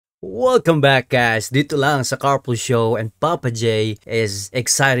Welcome back guys, dito lang sa Carpool Show, and Papa J is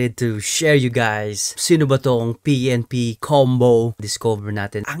excited to share you guys sino ba tong PNP combo discover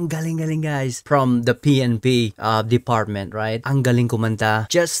natin. Ang galing-galing guys from the PNP department, right? Ang galing kumanta.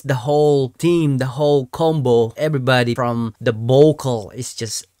 Just the whole team, the whole combo, everybody from the vocal is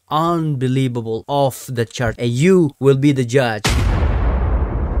just unbelievable, off the chart, and you will be the judge.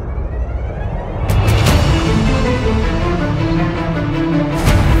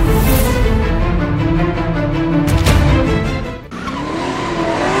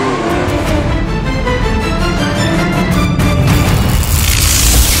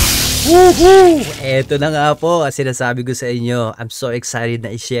 Woohoo! Eto na nga po, sinasabi ko sa inyo, I'm so excited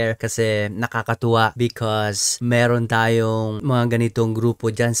na i-share kasi nakakatuwa because meron tayong mga ganitong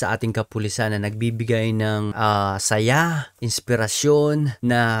grupo dyan sa ating kapulisan na nagbibigay ng saya, inspirasyon,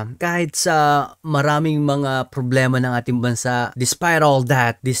 na kahit sa maraming mga problema ng ating bansa, despite all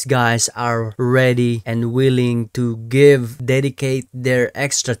that, these guys are ready and willing to dedicate their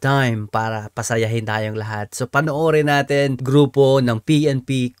extra time para pasayahin tayong lahat. So panoorin natin grupo ng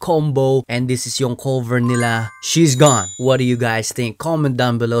PNP combo. And this is yung cover nila, She's Gone. What do you guys think? Comment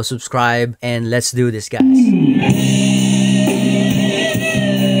down below, subscribe, and let's do this guys.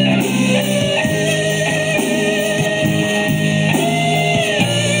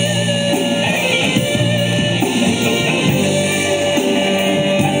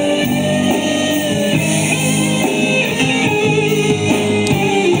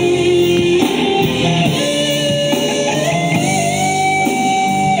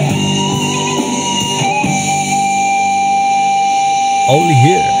 Only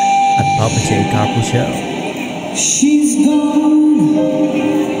here at Papa J Carpool Show. She's gone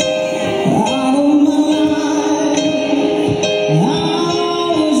out of my life.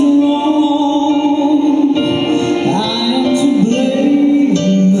 I was wrong. I am to blame.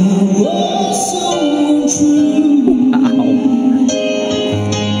 I was so untrue. I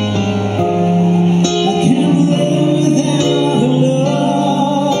can't live without her love.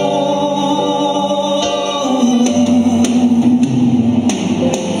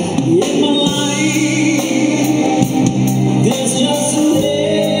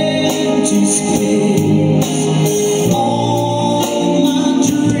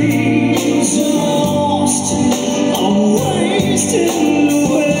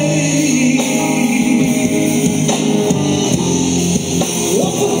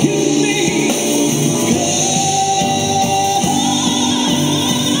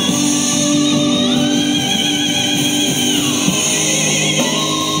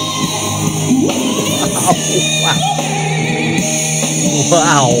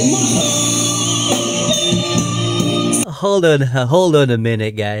 Wow. Hold on a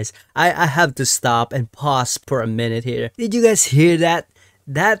minute guys. I have to stop and pause for a minute here. Did you guys hear that?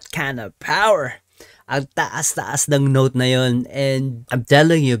 That kind of power. Ang taas-taas ng note na yon, and I'm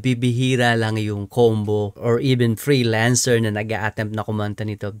telling you, bibihira lang yung combo or even freelancer na nag-a-attempt na kumanta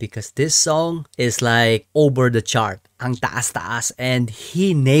nito, because this song is like over the chart. Ang taas-taas, and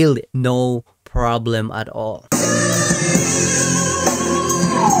he nailed it. No problem at all.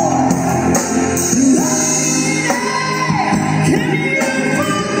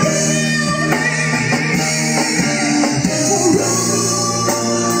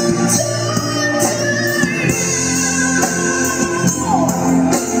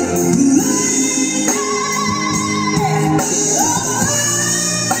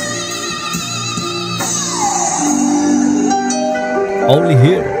 Only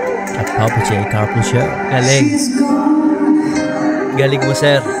here at Papa J Carpool Show. Galing. Galing mo,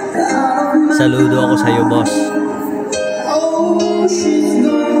 sir. Saludo ako sa iyo, boss. Oh, she's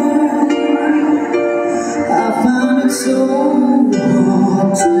gone. I found it so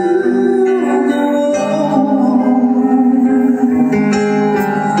hard to know.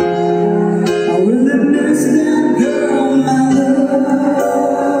 I really miss that girl, my love.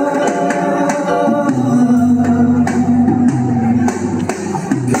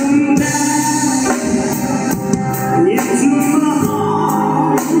 Come back into my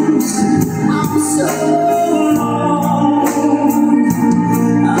arms. I'm so alone.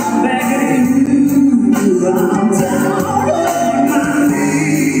 I'm begging you. I'm down on my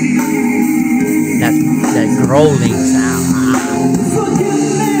knees. That growling sound. Forgive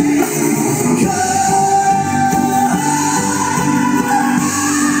me,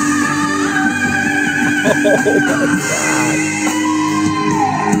 Oh my God.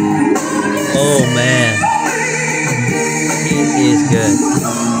 Oh man. It is good.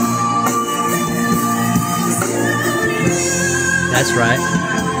 That's right.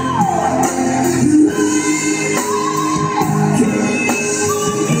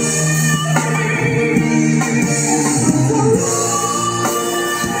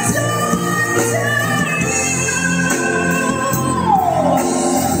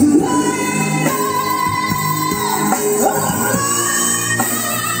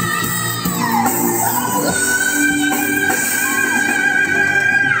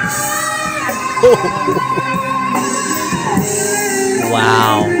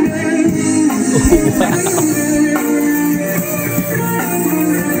 Wow.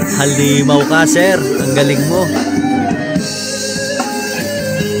 Halimaw ka, sir. Ang galing mo.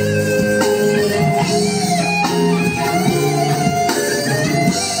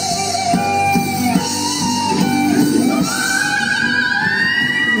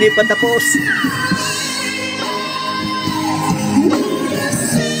 Hindi pa tapos.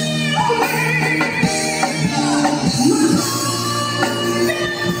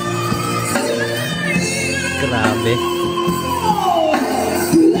 Grabe.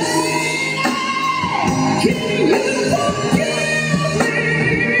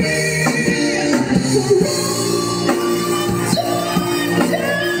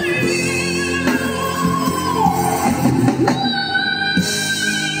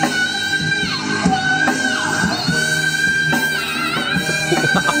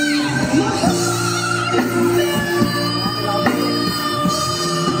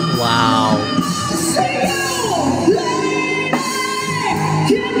 Wow.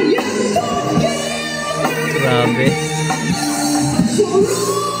 Grabe.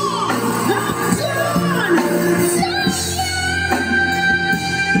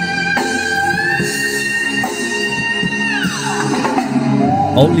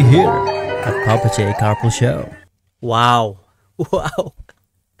 Only here at Papa J Carpool Show. Wow. Wow.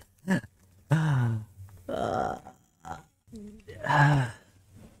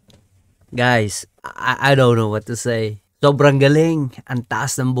 Guys, I don't know what to say. Sobrang galing. Ang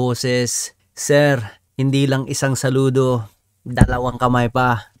taas ng boses. Sir, hindi lang isang saludo. Dalawang kamay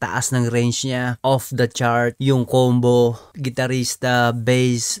pa. Taas ng range niya. Off the chart. Yung combo. Gitarista,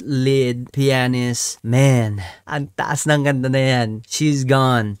 bass, lead, pianist. Man, ang taas ng kanta na yan. She's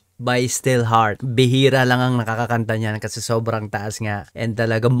Gone by Still Heart. Bihira lang ang nakakakanta niyan kasi sobrang taas nga. And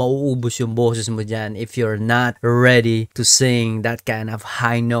talaga mauubos yung boses mo dyan if you're not ready to sing that kind of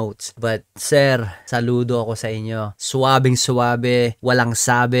high notes. But sir, saludo ako sa inyo. Suwabing suwabe, walang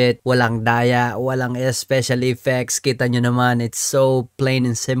sabit, walang daya, walang special effects. Kita nyo naman, it's so plain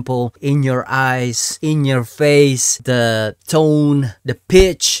and simple. In your eyes, in your face, the tone, the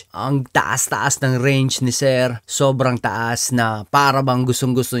pitch, ang taas-taas ng range ni sir. Sobrang taas na para bang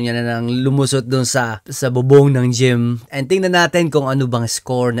gustong-gusto niya na nang lumusot dun sa bubong ng gym. And tingnan natin kung ano bang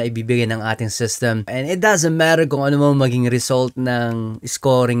score na ibibigay ng ating system. And it doesn't matter kung ano mo maging result ng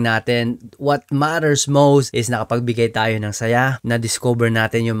scoring natin. What matters most is nakapagbigay tayo ng saya, na-discover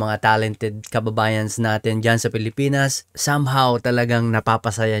natin yung mga talented kababayans natin dyan sa Pilipinas. Somehow talagang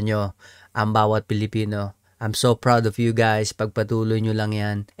napapasaya nyo ang bawat Pilipino. I'm so proud of you guys. Pagpatuloy nyo lang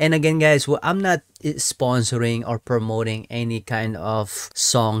yan. And again guys, I'm not sponsoring or promoting any kind of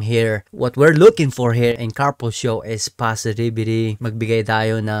song here. What we're looking for here in Carpool Show is positivity. Magbigay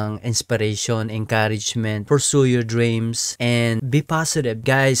tayo ng inspiration, encouragement, pursue your dreams, and be positive.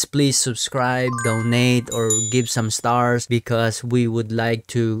 Guys, please subscribe, donate, or give some stars because we would like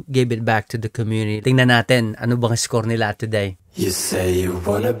to give it back to the community. Tingnan natin ano bang score nila today. You say you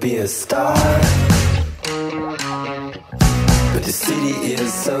wanna be a star, but the city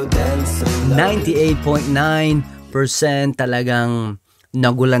is so dense and 98.9% talagang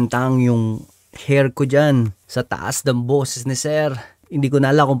nagulantang yung hair ko dyan sa taas ng boses ni sir. Hindi ko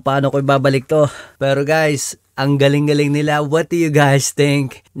na alam kung paano ko ibabalik to. Pero guys, ang galing-galing nila. What do you guys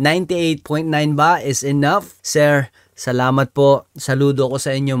think? 98.9 ba is enough? Sir, salamat po. Saludo ko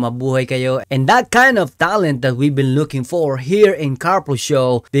sa inyo. Mabuhay kayo. And that kind of talent that we've been looking for here in Carpool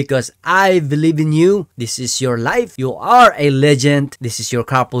Show, because I believe in you. This is your life. You are a legend. This is your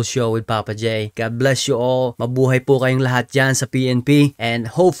Carpool Show with Papa J. God bless you all. Mabuhay po kayong lahat dyan sa PNP. And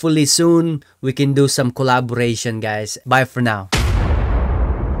hopefully soon, we can do some collaboration, guys. Bye for now.